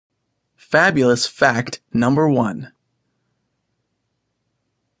Fabulous fact number 1.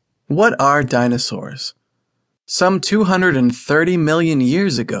 What are dinosaurs? Some 230 million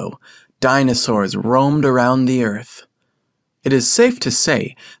years ago, dinosaurs roamed around the Earth. It is safe to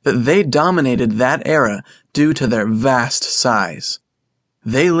say that they dominated that era due to their vast size.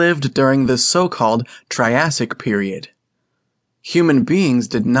 They lived during the so-called Triassic period. Human beings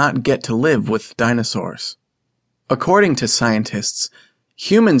did not get to live with dinosaurs. According to scientists,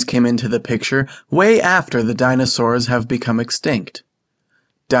 humans came into the picture way after the dinosaurs have become extinct.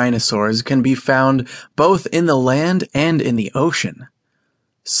 Dinosaurs can be found both in the land and in the ocean.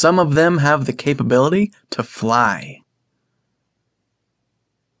 Some of them have the capability to fly.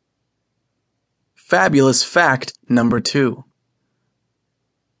 Fabulous fact number 2.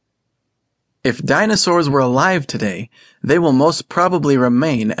 If dinosaurs were alive today, they will most probably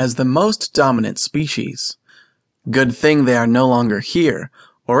remain as the most dominant species. Good thing they are no longer here,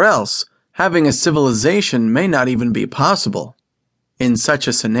 or else having a civilization may not even be possible. In such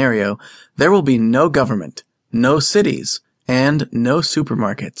a scenario, there will be no government, no cities, and no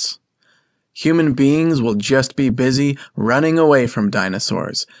supermarkets. Human beings will just be busy running away from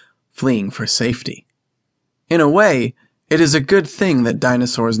dinosaurs, fleeing for safety. In a way, it is a good thing that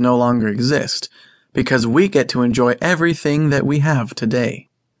dinosaurs no longer exist, because we get to enjoy everything that we have today.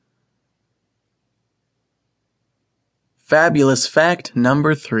 Fabulous fact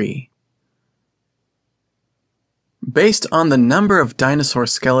number 3. Based on the number of dinosaur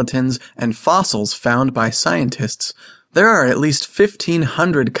skeletons and fossils found by scientists, there are at least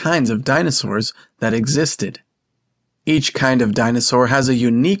 1,500 kinds of dinosaurs that existed. Each kind of dinosaur has a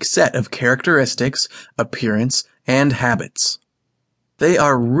unique set of characteristics, appearance, and habits. They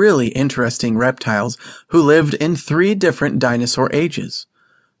are really interesting reptiles who lived in 3 different dinosaur ages: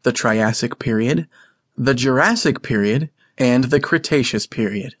 the Triassic period, the Jurassic period, and the Cretaceous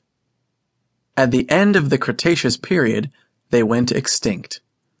period. At the end of the Cretaceous period, they went extinct.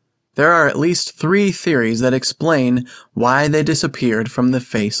 There are at least 3 theories that explain why they disappeared from the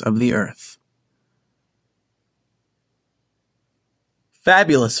face of the Earth.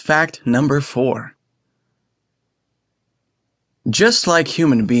 Fabulous fact number 4. Just like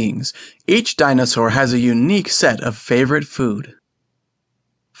human beings, each dinosaur has a unique set of favorite food.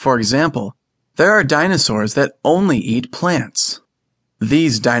 For example, there are dinosaurs that only eat plants.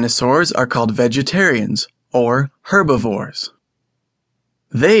 These dinosaurs are called vegetarians or herbivores.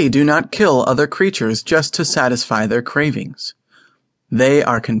 They do not kill other creatures just to satisfy their cravings. They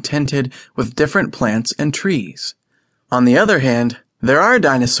are contented with different plants and trees. On the other hand, there are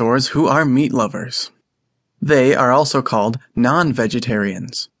dinosaurs who are meat lovers. They are also called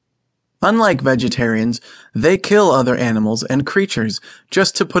non-vegetarians. Unlike vegetarians, they kill other animals and creatures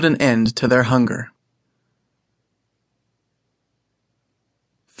just to put an end to their hunger.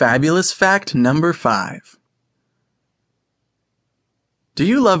 Fabulous fact number 5. Do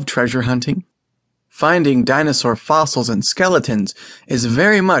you love treasure hunting? Finding dinosaur fossils and skeletons is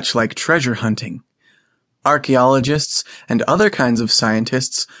very much like treasure hunting. Archaeologists and other kinds of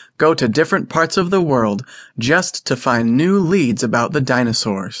scientists go to different parts of the world just to find new leads about the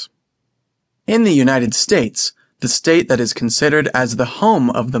dinosaurs. In the United States, the state that is considered as the home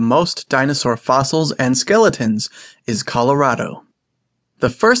of the most dinosaur fossils and skeletons is Colorado. The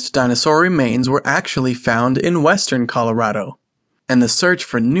first dinosaur remains were actually found in western Colorado, and the search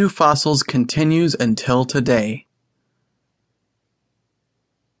for new fossils continues until today.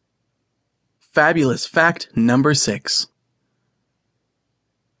 Fabulous fact number 6.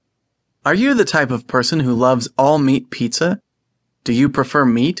 Are you the type of person who loves all-meat pizza? Do you prefer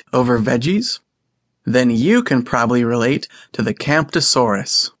meat over veggies? Then you can probably relate to the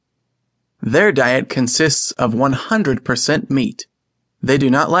Camptosaurus. Their diet consists of 100% meat. They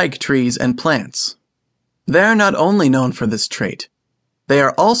do not like trees and plants. They are not only known for this trait, they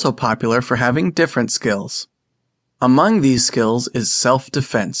are also popular for having different skills. Among these skills is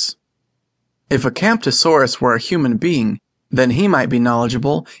self-defense. If a Camptosaurus were a human being, then he might be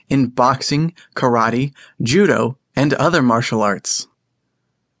knowledgeable in boxing, karate, judo, and other martial arts.